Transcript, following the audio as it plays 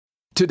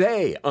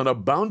Today on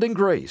Abounding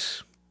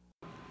Grace.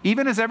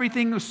 Even as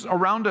everything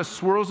around us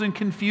swirls in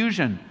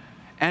confusion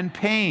and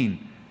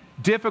pain,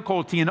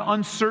 difficulty and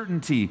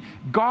uncertainty,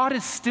 God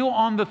is still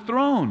on the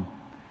throne.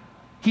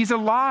 He's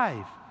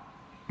alive,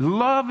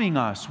 loving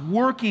us,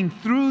 working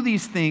through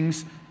these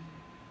things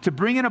to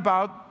bring it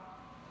about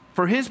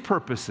for His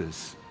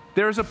purposes.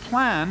 There's a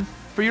plan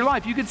for your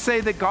life. You could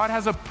say that God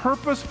has a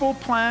purposeful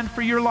plan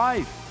for your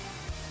life,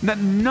 and that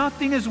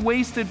nothing is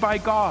wasted by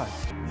God.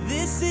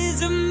 This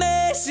is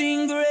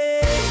amazing grace.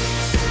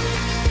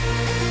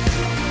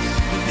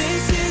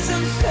 This is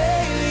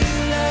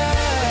unfailing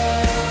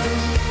love.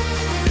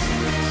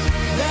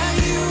 That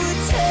you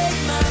would take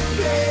my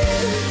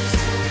place.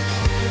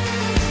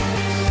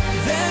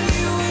 That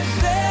you would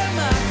bear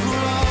my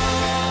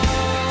cross.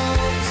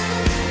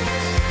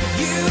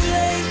 You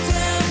laid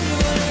down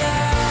your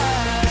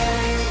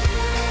life.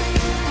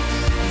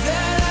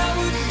 That I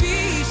would be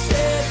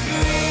set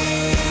free.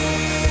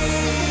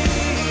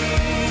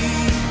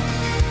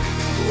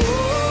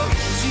 Oh,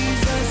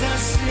 Jesus, I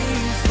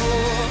sing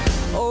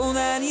for all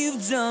that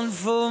you've done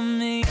for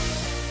me.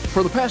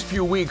 For the past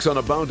few weeks on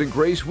Abounding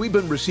Grace, we've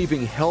been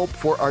receiving help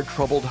for our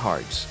troubled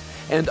hearts.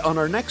 And on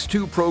our next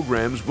two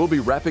programs, we'll be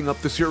wrapping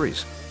up the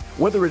series.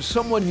 Whether it's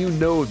someone you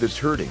know that's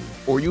hurting,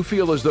 or you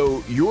feel as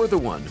though you're the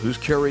one who's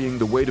carrying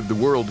the weight of the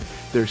world,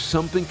 there's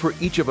something for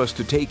each of us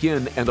to take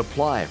in and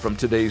apply from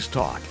today's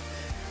talk.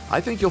 I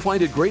think you'll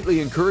find it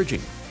greatly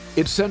encouraging.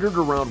 It's centered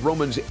around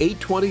Romans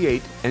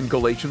 8:28 and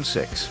Galatians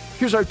 6.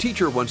 Here's our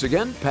teacher once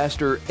again,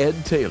 Pastor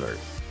Ed Taylor.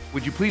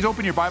 Would you please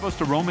open your Bibles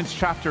to Romans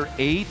chapter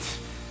 8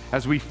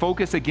 as we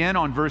focus again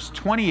on verse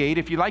 28.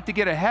 If you'd like to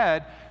get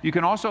ahead, you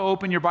can also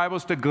open your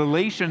Bibles to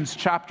Galatians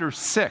chapter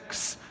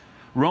 6.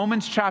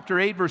 Romans chapter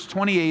 8, verse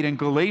 28, and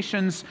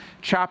Galatians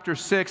chapter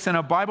 6, and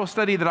a Bible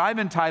study that I've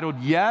entitled,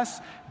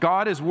 Yes,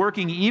 God is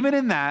Working Even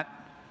in That,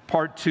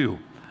 Part 2.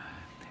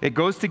 It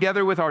goes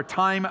together with our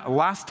time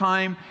last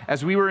time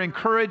as we were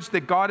encouraged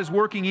that God is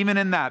working even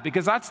in that,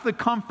 because that's the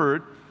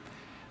comfort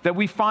that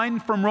we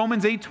find from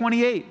Romans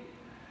 8:28.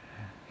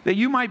 That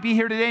you might be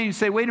here today and you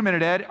say, wait a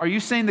minute, Ed, are you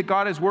saying that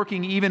God is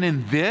working even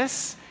in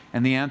this?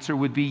 And the answer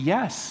would be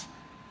yes.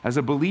 As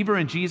a believer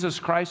in Jesus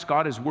Christ,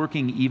 God is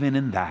working even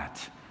in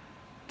that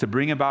to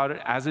bring about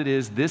it as it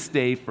is this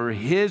day for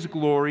His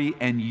glory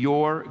and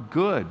your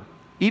good.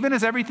 Even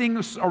as everything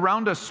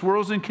around us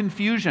swirls in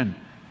confusion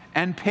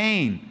and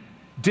pain,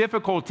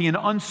 difficulty and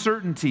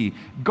uncertainty,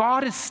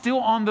 God is still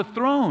on the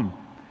throne.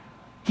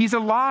 He's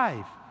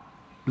alive,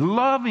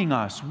 loving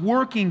us,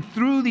 working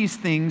through these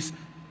things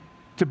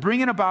to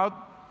bring it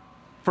about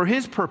for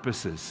His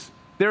purposes.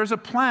 There's a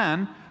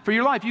plan for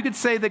your life. You could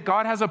say that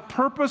God has a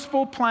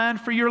purposeful plan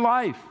for your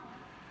life,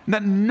 and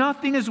that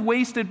nothing is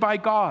wasted by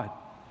God.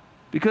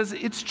 Because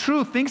it's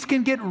true, things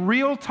can get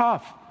real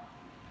tough.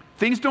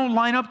 Things don't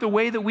line up the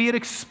way that we had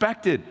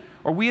expected,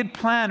 or we had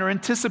planned or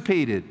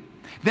anticipated.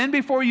 Then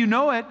before you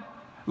know it,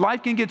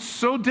 life can get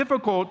so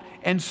difficult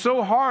and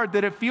so hard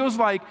that it feels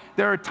like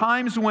there are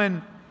times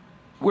when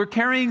we're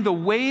carrying the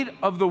weight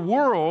of the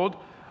world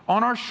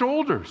on our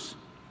shoulders.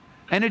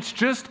 And it's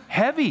just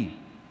heavy.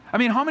 I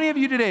mean, how many of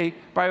you today,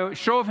 by a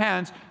show of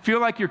hands, feel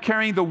like you're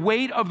carrying the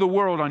weight of the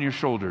world on your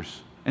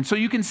shoulders? And so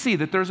you can see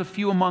that there's a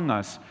few among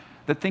us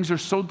that things are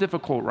so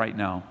difficult right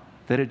now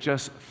that it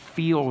just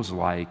feels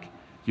like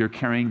you're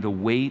carrying the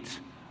weight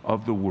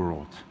of the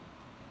world.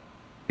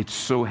 It's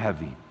so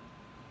heavy.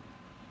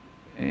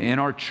 In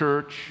our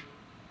church,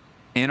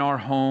 in our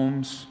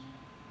homes,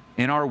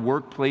 in our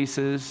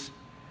workplaces,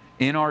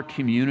 in our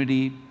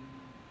community,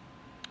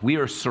 we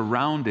are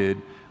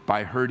surrounded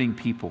by hurting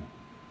people.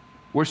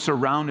 We're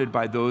surrounded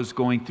by those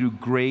going through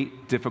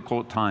great,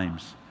 difficult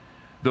times.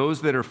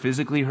 Those that are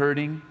physically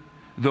hurting,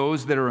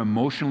 those that are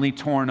emotionally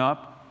torn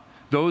up,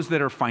 those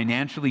that are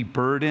financially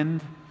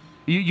burdened.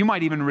 You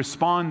might even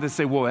respond to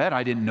say, well, Ed,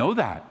 I didn't know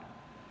that.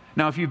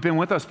 Now, if you've been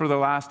with us for the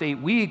last 8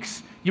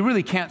 weeks, you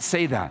really can't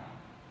say that,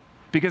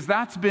 because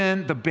that's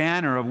been the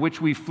banner of which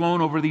we've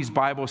flown over these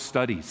Bible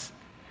studies.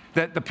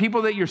 That the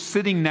people that you're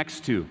sitting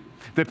next to,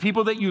 the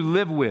people that you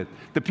live with,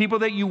 the people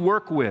that you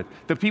work with,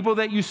 the people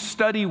that you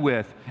study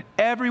with,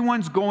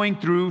 everyone's going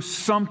through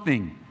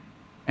something.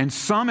 And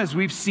some, as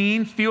we've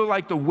seen, feel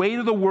like the weight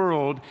of the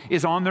world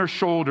is on their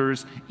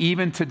shoulders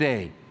even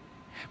today.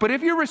 But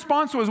if your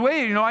response was,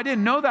 wait, I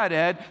didn't know that,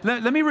 Ed,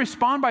 let me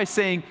respond by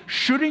saying,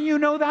 shouldn't you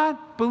know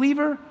that,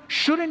 believer?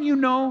 Shouldn't you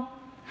know?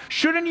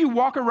 Shouldn't you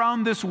walk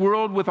around this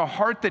world with a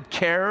heart that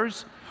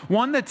cares?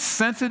 One that's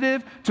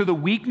sensitive to the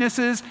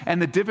weaknesses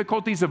and the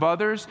difficulties of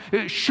others?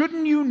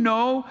 Shouldn't you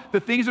know the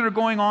things that are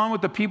going on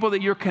with the people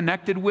that you're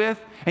connected with?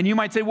 And you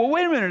might say, well,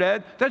 wait a minute,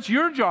 Ed, that's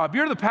your job.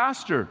 You're the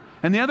pastor.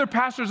 And the other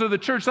pastors of the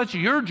church, that's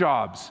your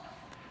jobs.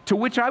 To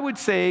which I would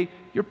say,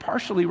 you're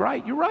partially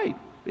right. You're right.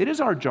 It is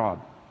our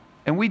job.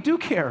 And we do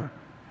care.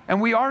 And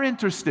we are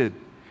interested.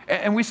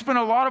 And we spend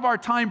a lot of our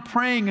time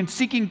praying and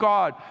seeking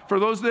God for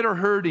those that are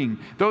hurting,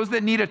 those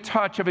that need a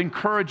touch of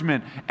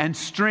encouragement and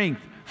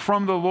strength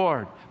from the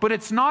Lord. But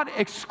it's not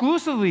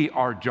exclusively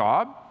our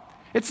job.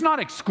 It's not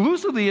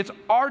exclusively, it's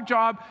our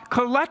job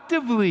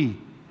collectively.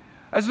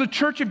 as the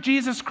church of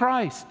Jesus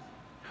Christ.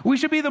 We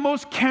should be the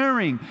most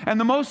caring and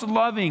the most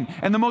loving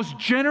and the most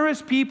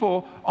generous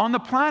people on the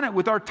planet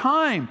with our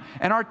time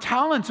and our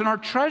talents and our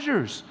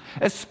treasures,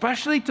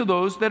 especially to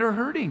those that are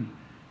hurting,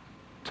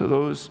 to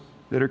those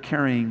that are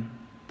carrying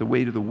the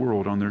weight of the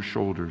world on their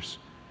shoulders.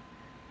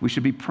 We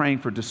should be praying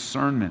for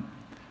discernment,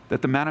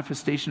 that the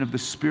manifestation of the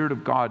Spirit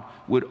of God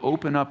would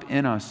open up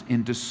in us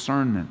in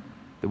discernment,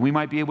 that we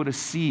might be able to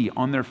see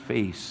on their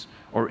face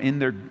or in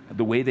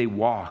the way they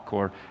walk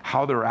or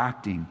how they're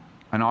acting,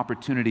 an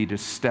opportunity to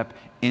step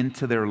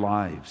into their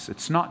lives.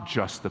 It's not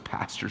just the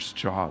pastor's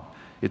job.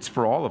 It's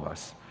for all of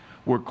us.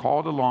 We're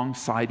called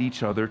alongside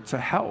each other to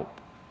help,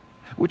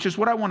 which is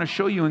what I want to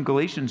show you in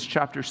Galatians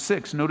chapter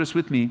 6. Notice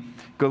with me,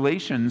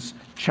 Galatians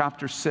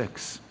chapter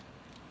 6,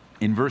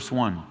 in verse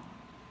 1.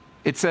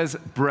 It says,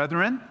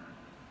 "Brethren,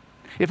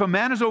 if a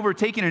man is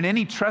overtaken in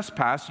any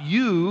trespass,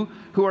 you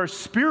who are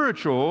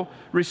spiritual,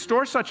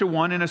 restore such a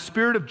one in a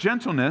spirit of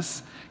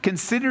gentleness,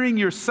 considering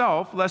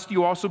yourself, lest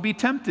you also be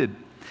tempted.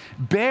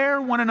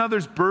 Bear one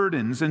another's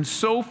burdens, and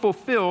so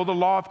fulfill the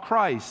law of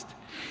Christ.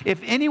 If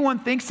anyone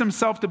thinks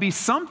himself to be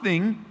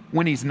something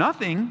when he's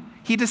nothing,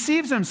 he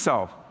deceives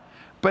himself.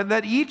 But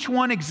let each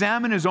one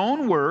examine his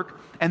own work,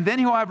 and then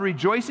he'll have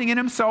rejoicing in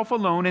himself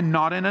alone and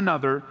not in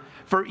another,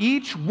 for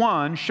each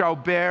one shall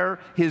bear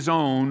his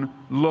own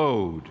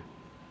load."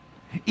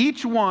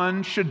 Each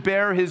one should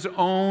bear his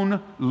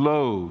own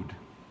load.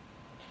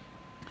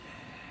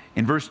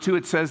 In verse 2,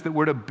 it says that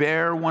we're to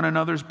bear one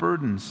another's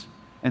burdens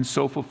and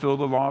so fulfill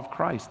the law of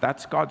Christ.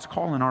 That's God's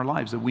call in our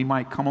lives, that we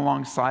might come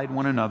alongside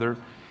one another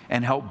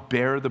and help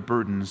bear the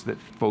burdens that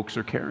folks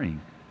are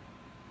carrying.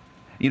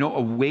 You know,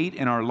 a weight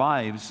in our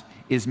lives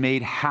is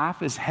made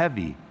half as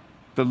heavy.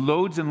 The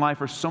loads in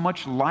life are so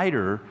much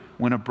lighter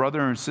when a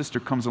brother or sister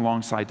comes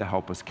alongside to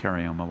help us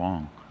carry them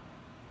along.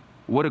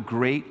 What a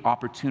great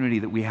opportunity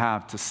that we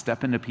have to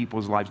step into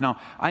people's lives. Now,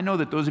 I know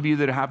that those of you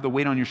that have the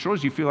weight on your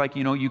shoulders, you feel like,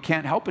 you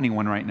can't help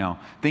anyone right now.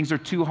 Things are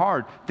too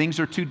hard. Things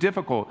are too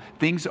difficult.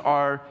 Things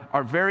are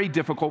very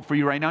difficult for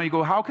you right now. You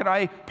go, how could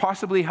I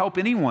possibly help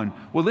anyone?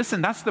 Well,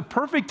 listen, that's the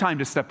perfect time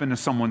to step into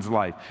someone's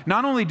life.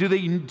 Not only do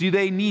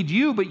they need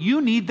you, but you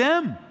need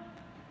them.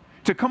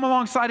 To come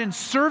alongside and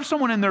serve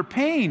someone in their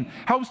pain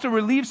helps to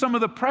relieve some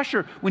of the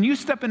pressure. When you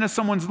step into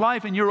someone's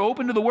life and you're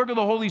open to the work of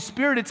the Holy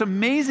Spirit, it's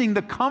amazing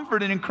the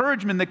comfort and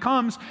encouragement that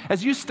comes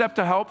as you step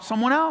to help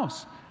someone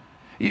else.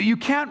 You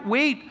can't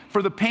wait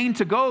for the pain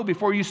to go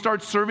before you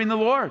start serving the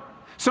Lord.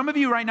 Some of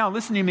you right now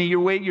listening to me,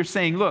 you're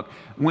saying, look,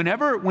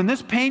 when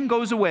this pain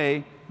goes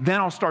away, then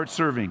I'll start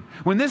serving.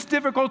 When this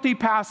difficulty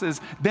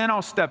passes, then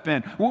I'll step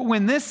in.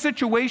 When this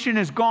situation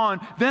is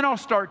gone, then I'll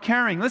start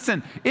caring.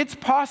 Listen, it's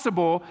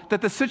possible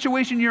that the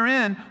situation you're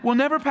in will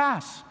never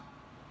pass.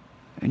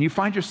 And you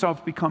find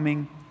yourself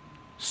becoming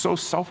so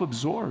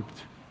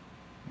self-absorbed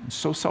and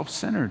so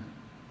self-centered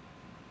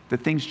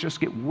that things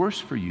just get worse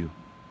for you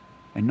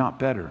and not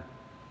better,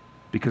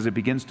 because it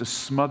begins to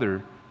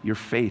smother your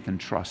faith and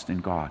trust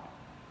in God.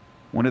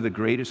 One of the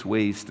greatest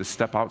ways to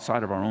step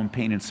outside of our own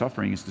pain and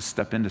suffering is to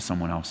step into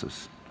someone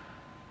else's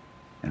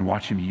and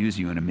watch Him use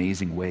you in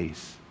amazing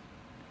ways.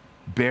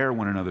 Bear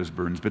one another's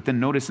burdens. But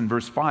then notice in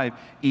verse 5,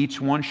 each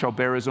one shall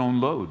bear his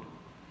own load.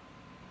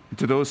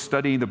 To those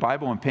studying the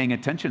Bible and paying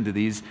attention to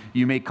these,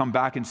 you may come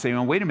back and say,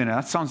 oh, wait a minute,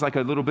 that sounds like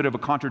a little bit of a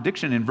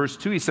contradiction. In verse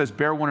 2, he says,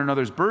 bear one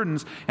another's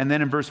burdens. And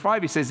then in verse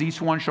 5, he says,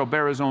 each one shall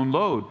bear his own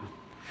load.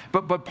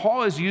 But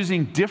Paul is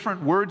using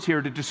different words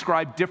here to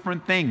describe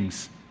different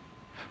things.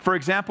 For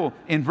example,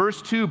 in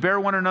verse 2, bear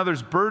one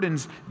another's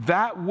burdens,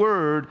 that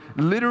word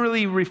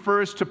literally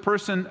refers to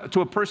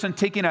a person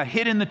taking a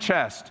hit in the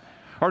chest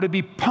or to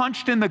be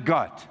punched in the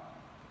gut.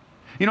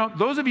 You know,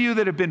 those of you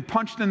that have been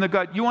punched in the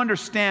gut, you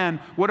understand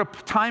what a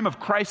time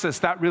of crisis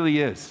that really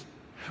is.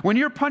 When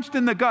you're punched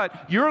in the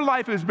gut, your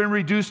life has been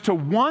reduced to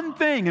one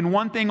thing and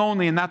one thing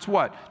only, and that's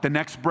what? The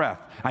next breath.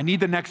 I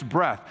need the next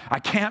breath. I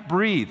can't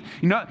breathe.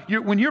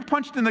 When you're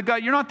punched in the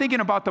gut, you're not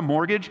thinking about the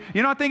mortgage.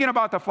 You're not thinking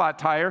about the flat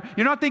tire.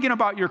 You're not thinking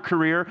about your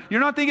career.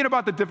 You're not thinking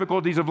about the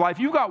difficulties of life.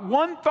 You've got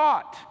one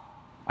thought.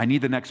 I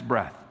need the next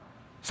breath.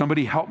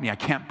 Somebody help me. I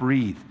can't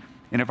breathe.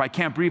 And if I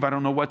can't breathe, I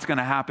don't know what's going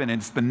to happen.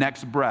 And it's the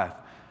next breath.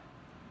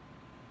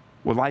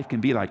 Well, life can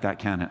be like that,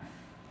 can it?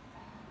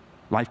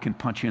 Life can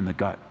punch you in the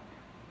gut,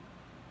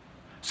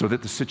 so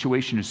that the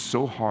situation is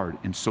so hard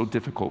and so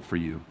difficult for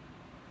you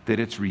that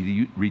it's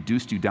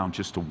reduced you down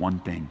just to one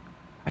thing.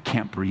 I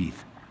can't breathe.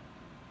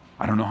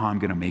 I don't know how I'm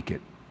going to make it.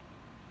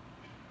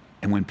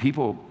 And when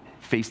people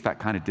face that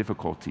kind of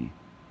difficulty,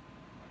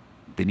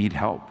 they need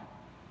help.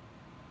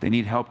 They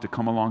need help to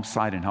come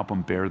alongside and help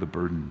them bear the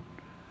burden.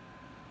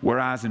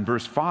 Whereas in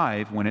verse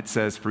 5, when it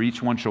says, for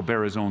each one shall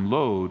bear his own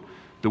load,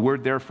 the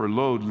word there for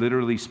load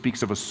literally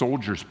speaks of a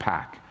soldier's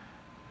pack.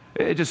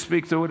 It just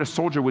speaks of what a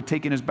soldier would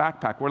take in his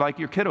backpack. We're like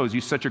your kiddos.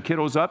 You set your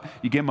kiddos up,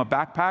 you give them a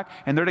backpack,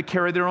 and they're to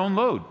carry their own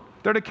load.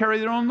 They're to carry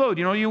their own load.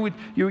 You know,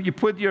 you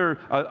put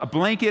a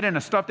blanket and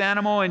a stuffed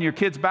animal in your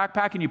kid's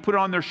backpack, and you put it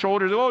on their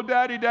shoulders. Oh,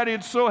 daddy,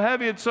 it's so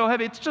heavy, it's so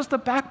heavy. It's just a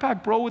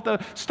backpack, bro, with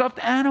a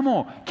stuffed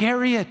animal.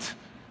 Carry it.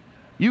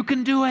 You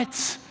can do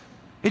it.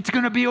 It's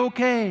going to be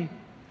okay.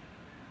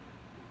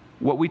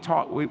 What we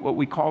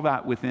call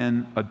that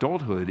within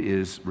adulthood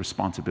is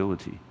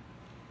responsibility.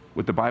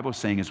 What the Bible is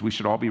saying is we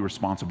should all be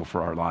responsible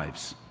for our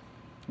lives.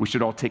 We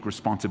should all take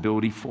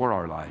responsibility for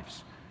our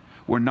lives.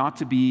 We're not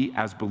to be,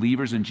 as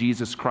believers in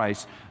Jesus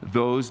Christ,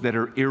 those that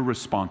are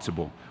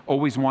irresponsible,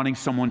 always wanting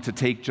someone to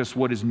take just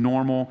what is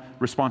normal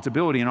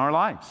responsibility in our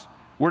lives.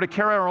 We're to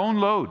carry our own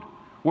load.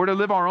 We're to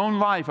live our own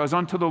life as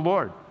unto the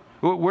Lord.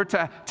 We're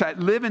to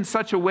live in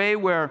such a way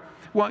where,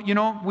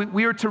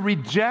 we are to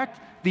reject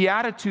the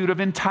attitude of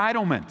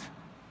entitlement,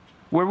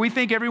 where we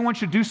think everyone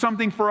should do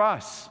something for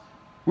us.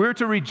 We're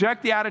to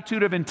reject the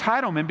attitude of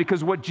entitlement,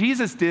 because what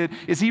Jesus did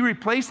is he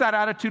replaced that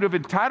attitude of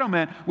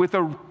entitlement with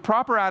a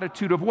proper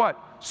attitude of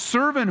what?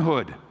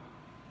 Servanthood.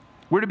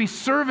 We're to be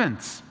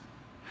servants.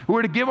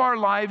 We're to give our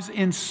lives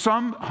in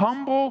some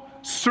humble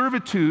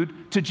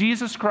servitude to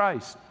Jesus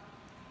Christ.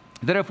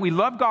 That if we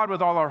love God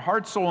with all our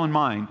heart, soul, and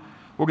mind,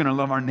 we're going to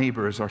love our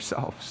neighbor as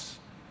ourselves.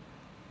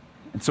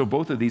 And so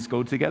both of these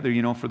go together.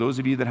 For those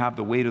of you that have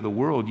the weight of the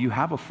world, you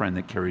have a friend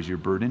that carries your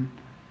burden.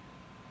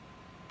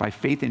 By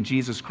faith in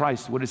Jesus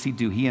Christ, what does he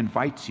do? He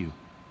invites you,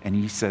 and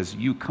he says,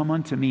 "You come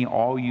unto me,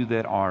 all you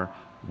that are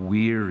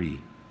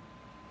weary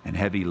and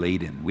heavy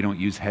laden." We don't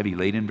use heavy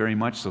laden very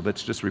much, so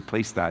let's just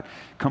replace that.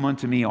 "Come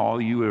unto me, all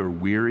you are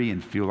weary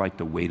and feel like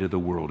the weight of the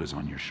world is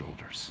on your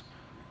shoulders."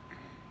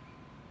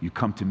 You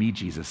come to me,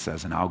 Jesus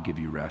says, and I'll give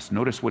you rest.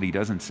 Notice what he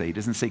doesn't say. He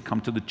doesn't say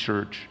come to the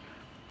church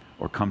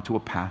or come to a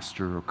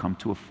pastor or come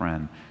to a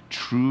friend.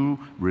 True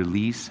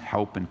release,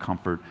 help, and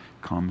comfort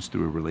comes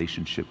through a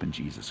relationship in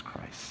Jesus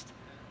Christ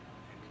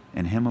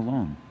and him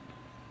alone.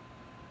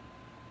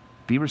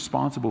 Be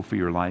responsible for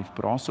your life,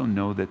 but also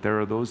know that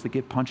there are those that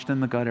get punched in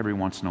the gut every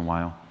once in a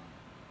while.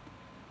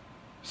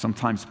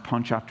 Sometimes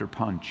punch after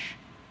punch,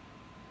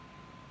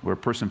 where a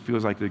person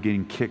feels like they're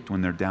getting kicked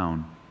when they're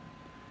down.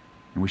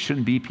 And we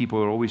shouldn't be people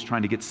who are always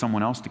trying to get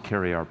someone else to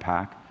carry our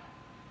pack.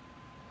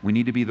 We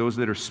need to be those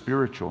that are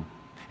spiritual.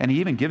 And he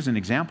even gives an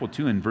example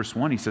too in verse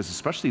 1. He says,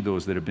 especially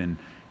those that have been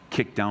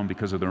kicked down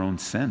because of their own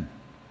sin.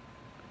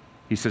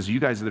 He says, you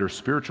guys that are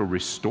spiritual,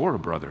 restore a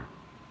brother.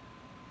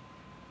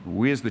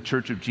 We as the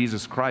Church of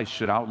Jesus Christ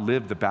should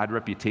outlive the bad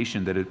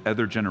reputation that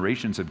other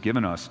generations have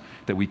given us,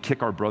 that we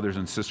kick our brothers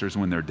and sisters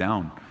when they're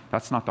down.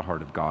 That's not the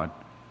heart of God.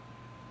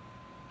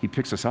 He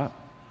picks us up.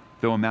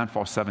 Though a man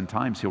falls 7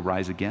 times, he'll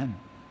rise again.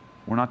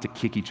 We're not to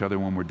kick each other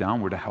when we're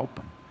down, we're to help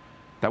them.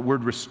 That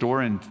word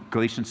restore in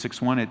Galatians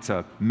 6:1, it's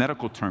a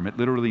medical term. It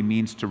literally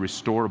means to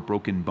restore a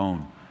broken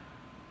bone.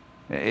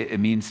 It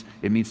means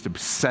to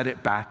set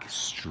it back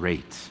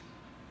straight.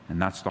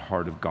 And that's the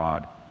heart of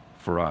God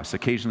for us.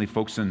 Occasionally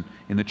folks in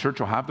the church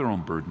will have their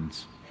own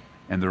burdens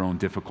and their own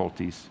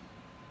difficulties.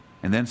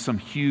 And then some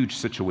huge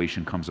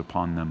situation comes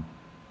upon them.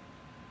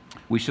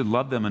 We should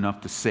love them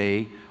enough to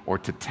say or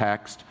to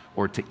text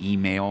or to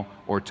email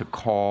or to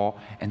call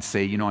and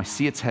say, I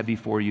see it's heavy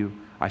for you.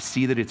 I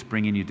see that it's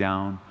bringing you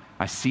down.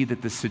 I see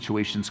that this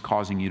situation's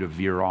causing you to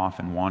veer off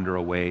and wander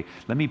away.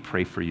 Let me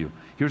pray for you.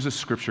 Here's a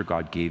scripture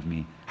God gave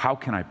me. How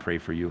can I pray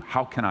for you?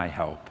 How can I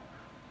help?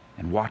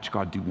 And watch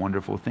God do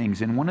wonderful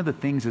things. And one of the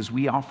things as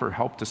we offer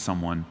help to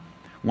someone,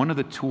 one of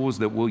the tools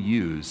that we'll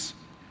use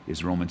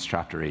is Romans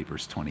chapter 8,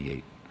 verse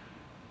 28.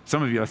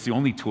 Some of you, that's the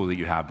only tool that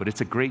you have, but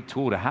it's a great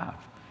tool to have.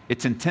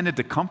 It's intended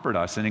to comfort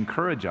us and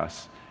encourage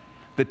us.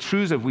 The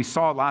truths that we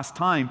saw last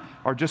time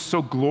are just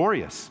so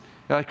glorious.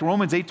 Like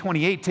Romans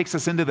 8:28 takes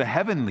us into the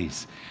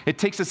heavenlies. It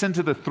takes us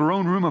into the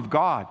throne room of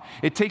God.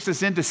 It takes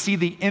us in to see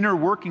the inner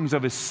workings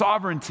of his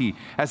sovereignty,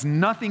 as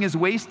nothing is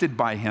wasted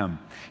by him.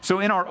 So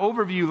in our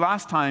overview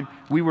last time,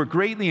 we were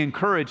greatly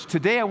encouraged.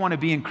 Today I want to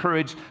be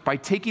encouraged by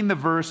taking the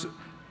verse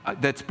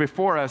that's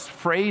before us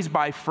phrase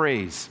by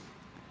phrase.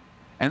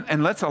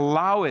 And let's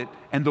allow it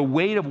and the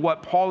weight of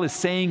what Paul is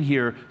saying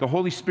here, the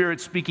Holy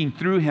Spirit speaking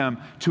through him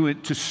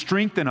to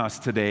strengthen us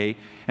today.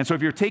 And so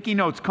if you're taking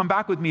notes, come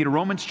back with me to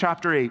Romans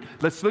chapter 8.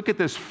 Let's look at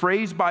this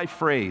phrase by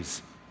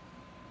phrase.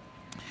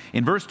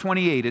 In verse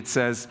 28, it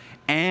says,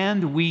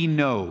 and we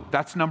know.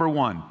 That's number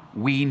one.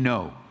 We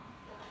know.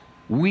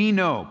 We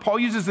know. Paul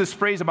uses this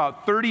phrase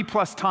about 30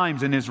 plus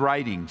times in his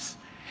writings.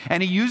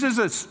 And he uses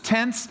a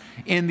tense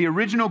in the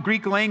original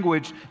Greek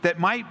language that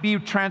might be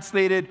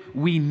translated,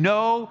 we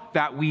know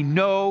that we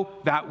know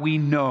that we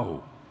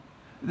know.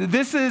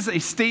 This is a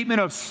statement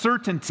of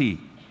certainty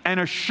and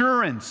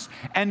assurance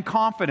and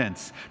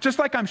confidence. Just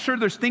like I'm sure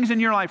there's things in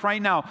your life right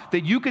now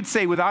that you could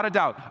say without a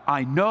doubt,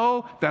 I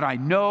know that I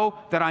know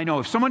that I know.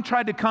 If someone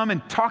tried to come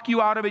and talk you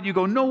out of it, you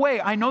go, no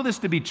way, I know this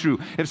to be true.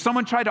 If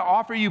someone tried to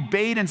offer you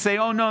bait and say,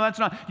 oh no, that's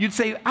not, you'd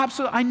say,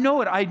 absolutely, I know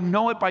it. I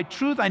know it by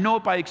truth. I know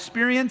it by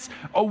experience.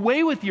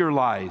 Away with your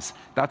lies.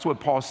 That's what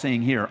Paul's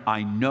saying here.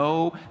 I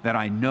know that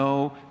I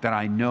know that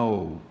I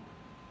know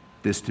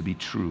this to be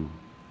true.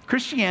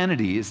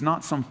 Christianity is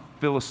not some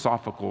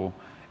philosophical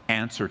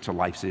answer to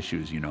life's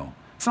issues,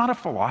 It's not a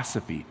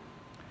philosophy.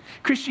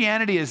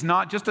 Christianity is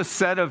not just a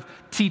set of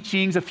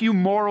teachings, a few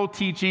moral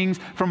teachings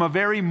from a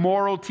very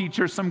moral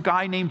teacher, some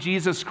guy named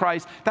Jesus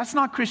Christ. That's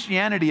not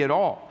Christianity at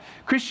all.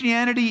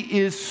 Christianity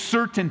is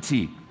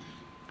certainty.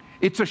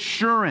 It's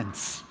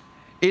assurance.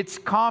 It's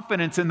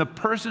confidence in the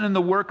person and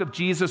the work of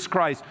Jesus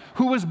Christ,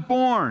 who was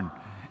born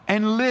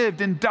and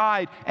lived and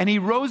died, and he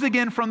rose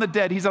again from the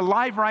dead. He's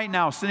alive right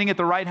now, sitting at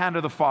the right hand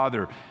of the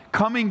Father,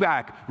 coming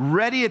back,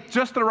 ready at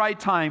just the right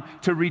time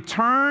to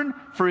return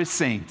for his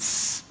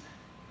saints,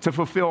 to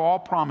fulfill all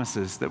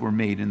promises that were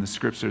made in the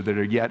Scripture that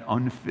are yet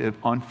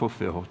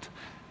unfulfilled.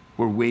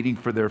 We're waiting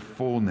for their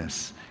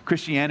fullness.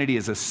 Christianity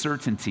is a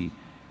certainty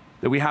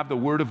that we have the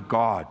Word of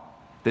God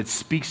that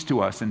speaks to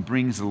us and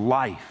brings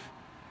life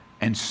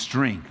and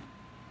strength.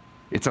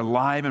 It's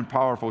alive and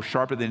powerful,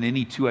 sharper than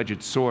any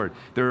two-edged sword.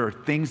 There are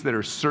things that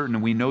are certain,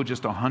 and we know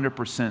just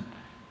 100%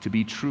 to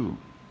be true.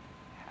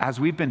 As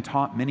we've been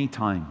taught many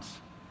times,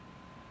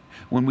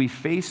 when we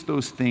face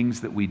those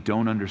things that we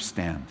don't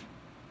understand,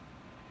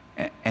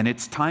 and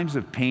it's times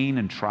of pain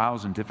and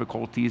trials and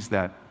difficulties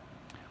that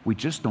we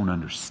just don't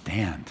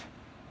understand.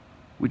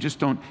 We just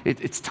don't,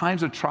 it's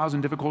times of trials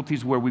and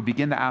difficulties where we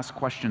begin to ask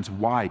questions.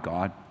 Why,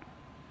 God?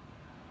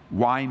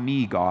 Why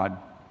me, God?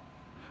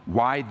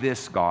 Why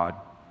this, God?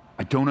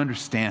 I don't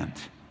understand.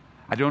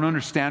 I don't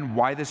understand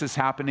why this is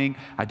happening.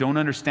 I don't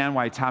understand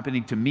why it's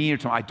happening to me or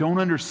to, I don't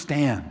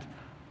understand.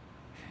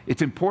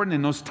 It's important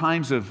in those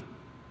times of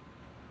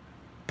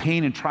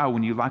pain and trial,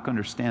 when you lack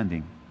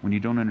understanding, when you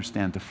don't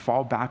understand, to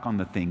fall back on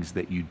the things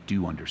that you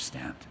do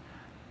understand.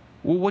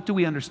 Well, what do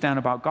we understand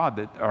about God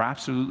that are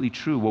absolutely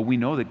true? Well, we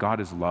know that God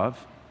is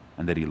love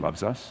and that he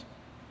loves us.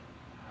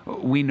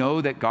 We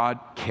know that God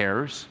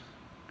cares.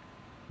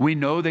 We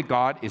know that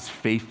God is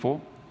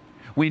faithful.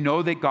 We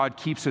know that God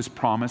keeps his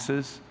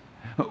promises.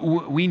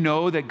 We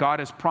know that God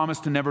has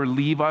promised to never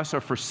leave us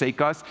or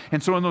forsake us.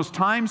 And so in those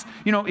times,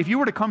 if you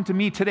were to come to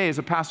me today as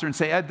a pastor and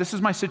say, Ed, this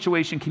is my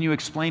situation, can you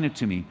explain it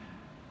to me?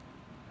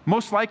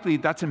 Most likely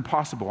that's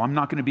impossible. I'm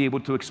not going to be able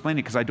to explain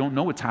it because I don't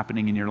know what's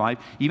happening in your life.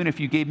 Even if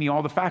you gave me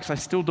all the facts, I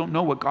still don't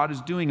know what God is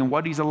doing and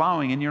what he's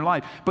allowing in your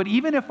life. But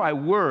even if I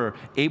were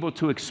able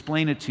to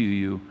explain it to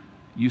you,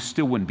 you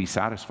still wouldn't be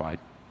satisfied.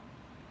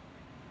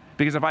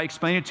 Because if I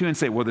explain it to you and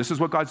say, well, this is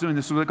what God's doing,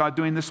 this is what God's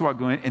doing, this is what God's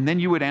doing, and then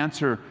you would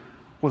answer,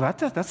 well,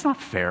 that's not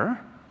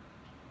fair.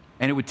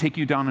 And it would take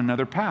you down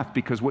another path,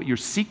 because what you're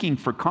seeking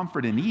for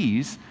comfort and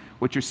ease,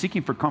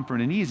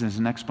 is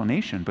an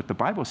explanation. But the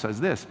Bible says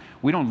this: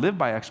 we don't live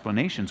by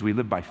explanations, we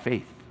live by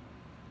faith.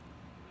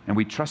 And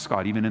we trust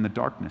God even in the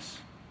darkness.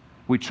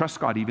 We trust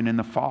God even in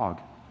the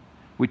fog.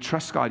 We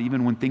trust God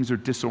even when things are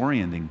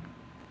disorienting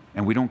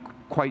and we don't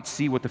quite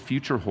see what the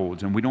future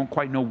holds, and we don't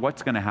quite know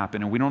what's going to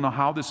happen, and we don't know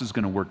how this is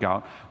going to work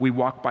out. We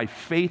walk by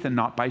faith and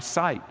not by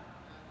sight.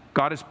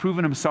 God has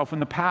proven himself in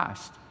the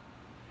past.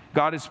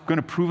 God is going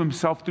to prove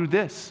himself through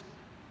this.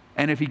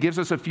 And if he gives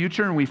us a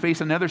future and we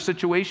face another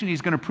situation,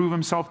 he's going to prove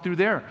himself through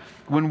there.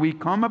 When we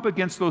come up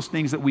against those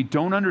things that we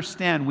don't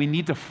understand, we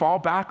need to fall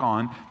back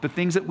on the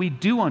things that we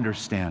do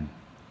understand.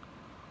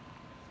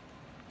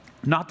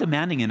 Not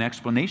demanding an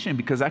explanation,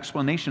 because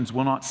explanations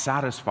will not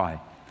satisfy,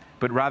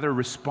 but rather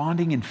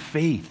responding in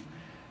faith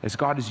as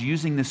God is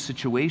using this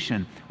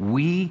situation.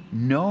 We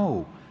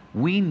know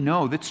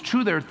that's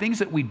true. There are things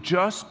that we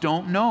just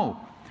don't know.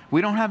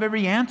 We don't have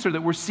every answer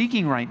that we're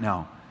seeking right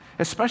now,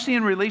 especially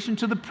in relation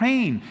to the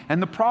pain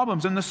and the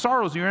problems and the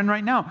sorrows you're in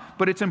right now.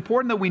 But it's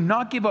important that we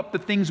not give up the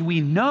things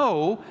we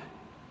know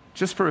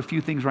just for a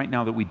few things right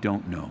now that we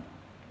don't know.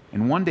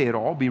 And one day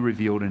it'll all be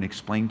revealed and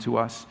explained to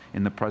us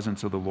in the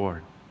presence of the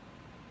Lord.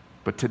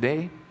 But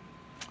today,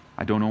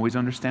 I don't always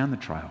understand the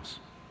trials.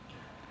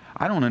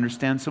 I don't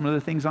understand some of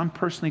the things I'm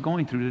personally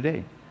going through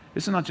today.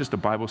 This is not just a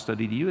Bible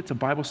study to you, it's a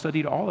Bible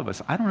study to all of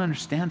us. I don't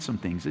understand some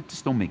things. It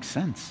just don't make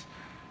sense.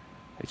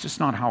 It's just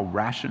not how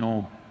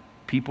rational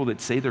people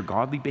that say they're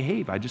godly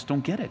behave. I just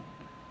don't get it.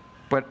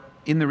 But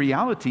in the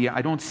reality,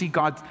 I don't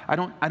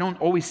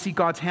always see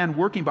God's hand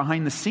working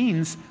behind the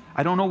scenes.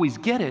 I don't always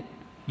get it.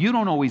 You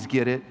don't always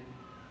get it.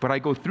 But I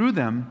go through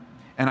them,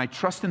 and I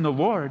trust in the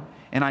Lord,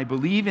 and I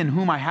believe in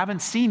whom I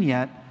haven't seen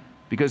yet,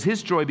 because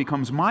his joy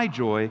becomes my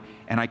joy.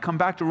 And I come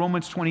back to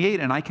Romans 28,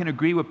 and I can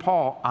agree with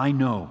Paul. I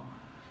know.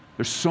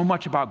 There's so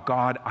much about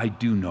God I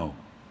do know.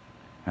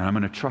 And I'm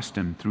going to trust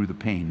him through the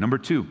pain. Number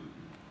 2,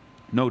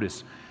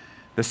 notice,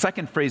 the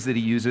second phrase that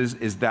he uses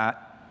is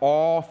that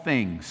all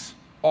things.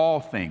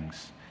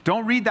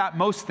 Don't read that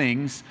most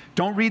things.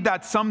 Don't read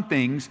that some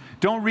things.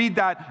 Don't read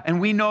that,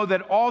 and we know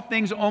that all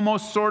things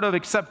almost sort of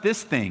except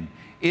this thing.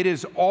 It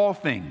is all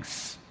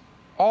things.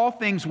 All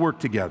things work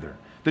together.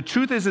 The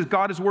truth is that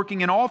God is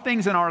working in all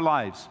things in our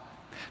lives.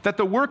 That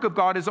the work of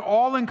God is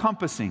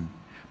all-encompassing.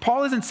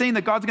 Paul isn't saying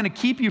that God's going to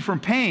keep you from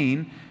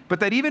pain,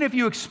 but that even if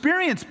you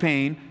experience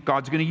pain,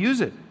 God's going to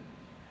use it.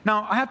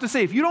 Now, I have to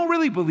say, if you don't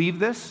really believe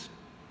this,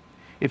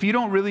 if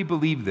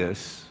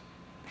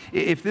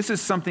this is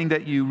something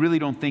that you really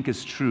don't think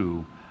is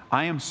true,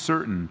 I am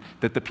certain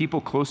that the people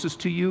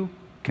closest to you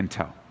can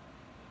tell.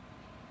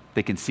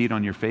 They can see it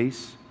on your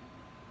face.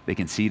 They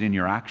can see it in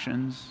your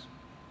actions.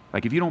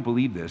 Like, if you don't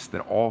believe this,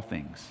 that all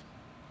things,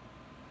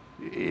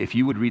 if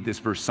you would read this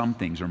verse, some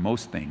things or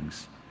most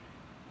things,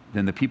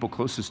 then the people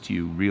closest to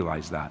you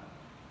realize that.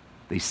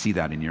 They see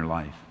that in your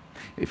life.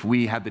 If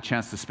we had the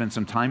chance to spend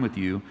some time with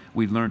you,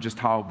 we'd learn just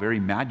how very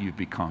mad you've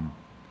become,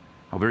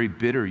 how very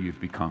bitter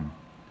you've become,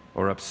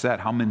 or upset,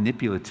 how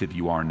manipulative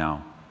you are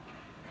now,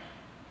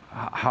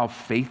 how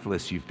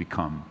faithless you've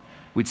become.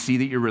 We'd see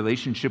that your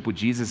relationship with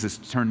Jesus has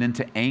turned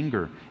into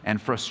anger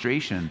and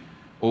frustration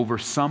over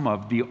some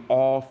of the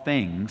all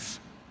things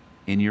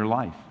in your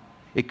life.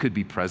 It could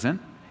be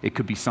present, it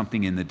could be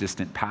something in the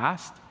distant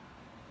past,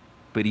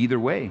 but either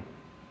way,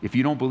 if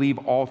you don't believe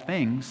all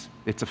things,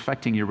 it's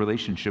affecting your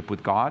relationship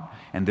with God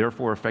and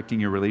therefore affecting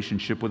your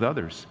relationship with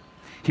others.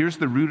 Here's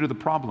the root of the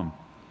problem.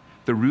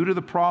 The root of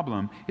the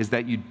problem is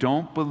that you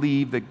don't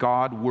believe that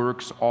God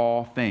works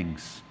all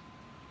things.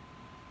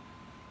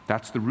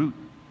 That's the root.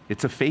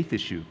 It's a faith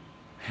issue.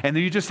 And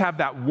then you just have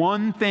that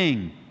one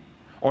thing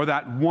or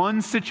that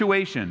one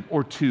situation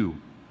or two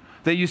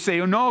that you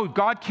say, oh no,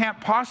 God can't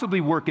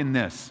possibly work in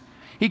this.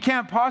 He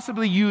can't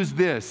possibly use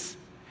this.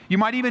 You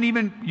might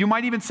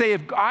even say,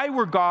 if I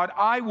were God,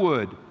 I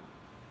would.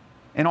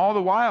 And all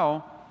the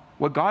while,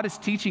 what God is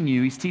teaching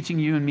you, He's teaching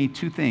you and me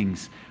two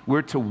things.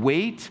 We're to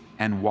wait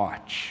and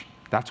watch.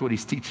 That's what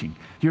He's teaching.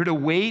 You're to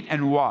wait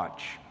and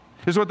watch.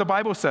 This is what the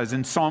Bible says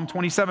in Psalm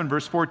 27,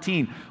 verse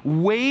 14.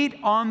 Wait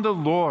on the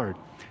Lord.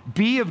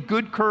 Be of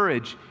good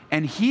courage,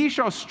 and He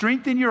shall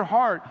strengthen your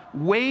heart.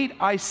 Wait,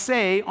 I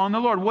say, on the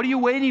Lord. What are you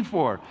waiting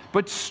for?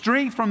 But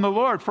strength from the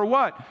Lord. For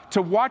what?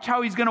 To watch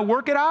how He's going to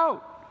work it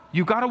out.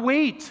 You got to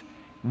wait.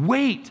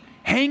 Wait.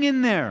 Hang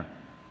in there.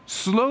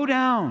 Slow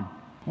down.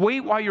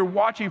 Wait while you're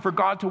watching for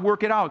God to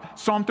work it out.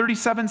 Psalm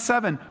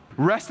 37:7.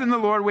 Rest in the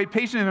Lord, wait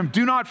patiently in Him.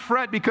 Do not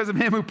fret because of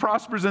him who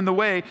prospers in the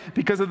way,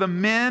 because of the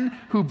men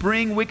who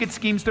bring wicked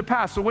schemes to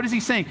pass. So what is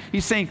He saying?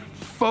 He's saying,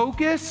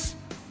 focus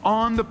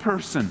on the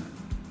person.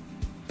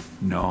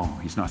 No,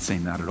 He's not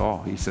saying that at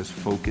all. He says,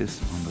 focus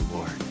on the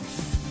Lord.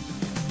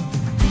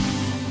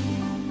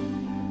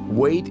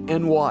 Wait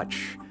and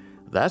watch.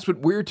 That's what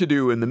we're to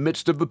do in the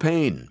midst of the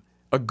pain.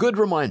 A good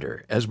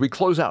reminder as we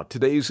close out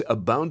today's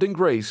Abounding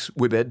Grace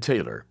with Ed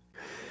Taylor.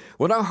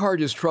 When our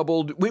heart is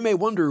troubled, we may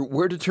wonder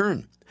where to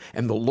turn.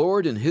 And the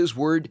Lord in His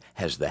Word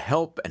has the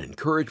help and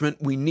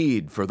encouragement we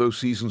need for those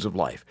seasons of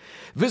life.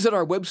 Visit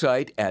our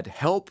website at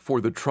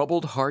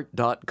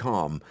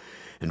helpforthetroubledheart.com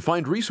and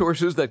find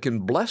resources that can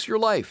bless your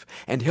life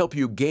and help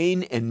you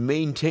gain and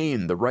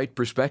maintain the right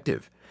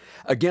perspective.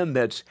 Again,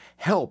 that's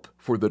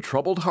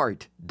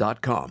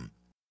helpforthetroubledheart.com.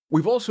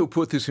 We've also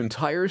put this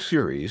entire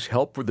series,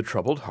 Help for the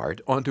Troubled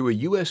Heart, onto a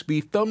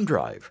USB thumb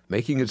drive,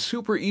 making it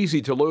super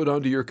easy to load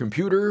onto your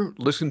computer,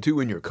 listen to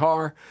in your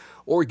car,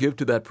 or give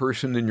to that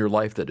person in your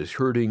life that is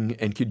hurting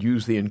and could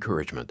use the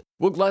encouragement.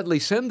 We'll gladly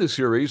send the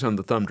series on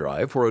the thumb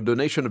drive for a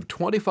donation of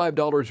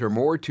 $25 or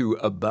more to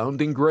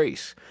Abounding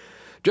Grace.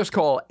 Just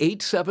call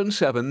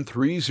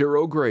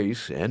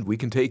 877-30-GRACE and we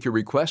can take your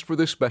request for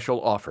this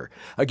special offer.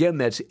 Again,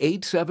 that's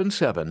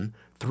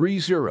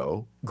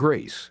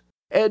 877-30-GRACE.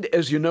 Ed,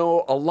 as you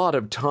know, a lot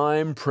of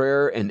time,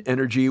 prayer, and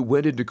energy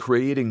went into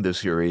creating the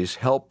series,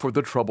 Help for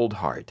the Troubled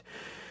Heart.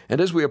 And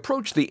as we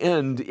approach the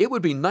end, it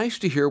would be nice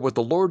to hear what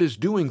the Lord is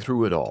doing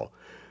through it all.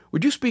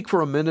 Would you speak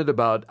for a minute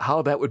about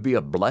how that would be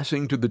a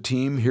blessing to the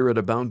team here at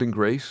Abounding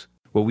Grace?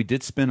 Well, we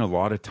did spend a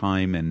lot of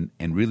time and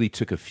really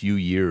took a few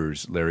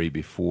years, Larry,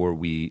 before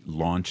we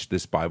launched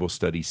this Bible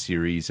study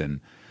series. And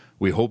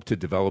we hope to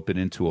develop it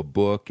into a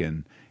book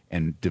and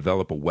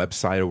develop a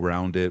website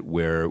around it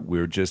where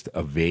we're just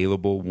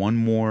available, one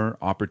more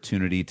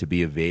opportunity to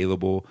be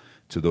available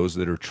to those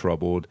that are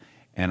troubled.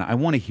 And I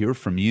want to hear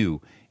from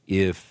you.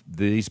 If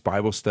these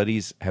Bible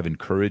studies have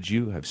encouraged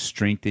you, have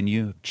strengthened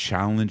you,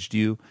 challenged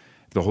you,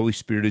 if the Holy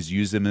Spirit has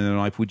used them in their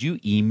life, would you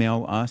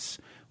email us?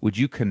 Would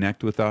you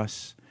connect with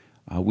us?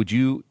 Would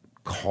you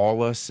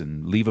call us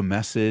and leave a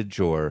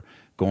message, or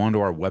go onto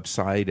our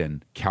website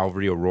and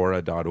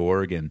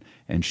calvaryaurora.org and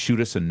shoot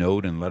us a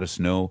note and let us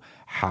know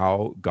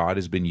how God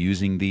has been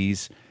using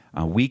these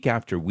week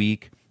after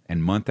week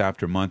and month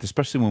after month,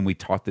 especially when we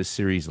taught this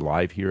series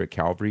live here at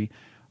Calvary.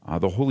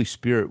 The Holy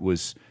Spirit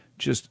was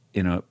just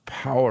in a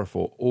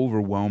powerful,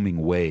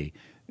 overwhelming way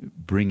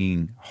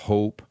bringing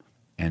hope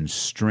and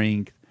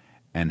strength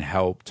and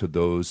help to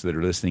those that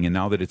are listening. And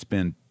now that it's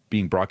been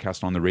being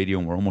broadcast on the radio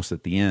and we're almost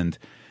at the end,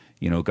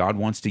 God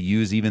wants to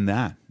use even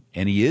that.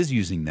 And He is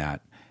using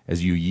that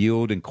as you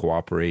yield and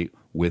cooperate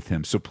with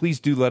Him. So please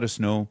do let us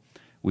know.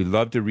 We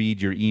love to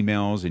read your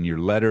emails and your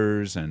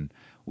letters, and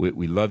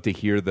we love to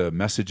hear the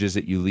messages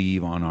that you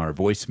leave on our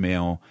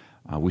voicemail.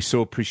 We so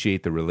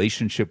appreciate the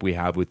relationship we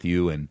have with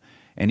you. And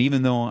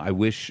even though I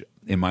wish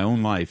in my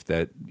own life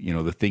that,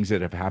 the things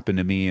that have happened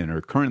to me and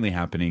are currently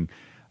happening,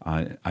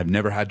 I've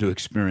never had to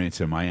experience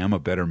them. I am a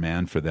better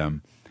man for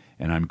them.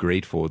 And I'm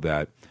grateful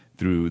that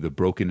through the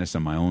brokenness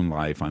of my own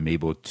life, I'm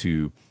able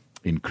to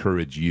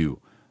encourage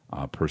you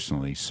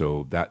personally.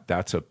 So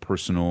that's a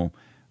personal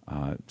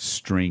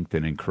strength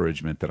and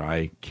encouragement that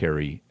I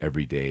carry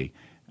every day.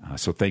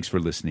 So thanks for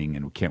listening,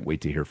 and we can't wait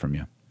to hear from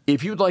you.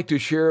 If you'd like to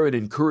share an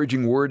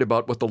encouraging word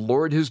about what the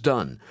Lord has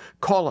done,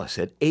 call us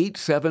at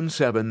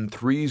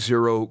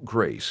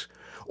 877-30-GRACE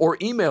or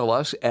email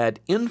us at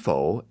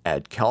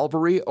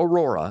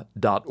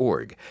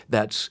info@calvaryaurora.org.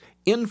 That's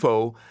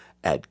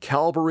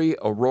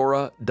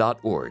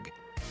info@calvaryaurora.org.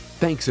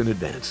 Thanks in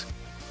advance.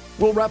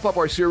 We'll wrap up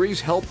our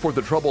series, Help for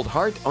the Troubled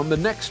Heart, on the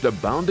next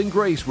Abounding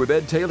Grace with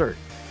Ed Taylor.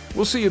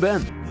 We'll see you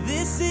then.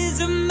 This is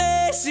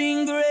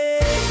amazing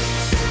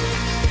grace.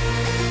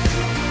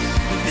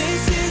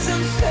 This is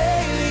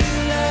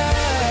unfailing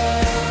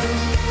love.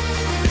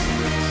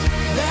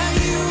 That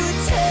you would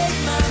take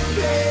my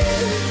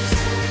place.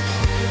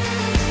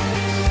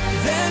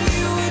 That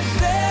you would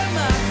bear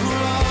my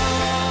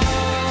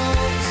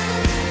cross.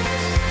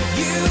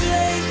 You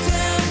laid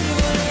down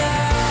your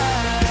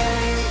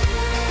life.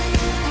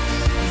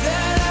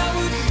 That I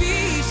would be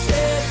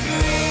set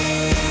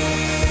free.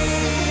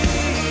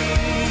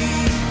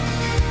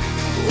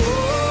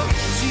 Oh,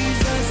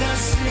 Jesus, I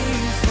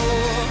sing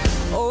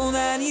for all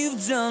that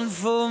you've done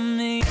for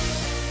me.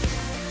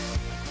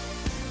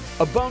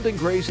 Abounding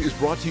Grace is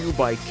brought to you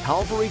by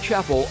Calvary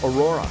Chapel,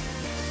 Aurora.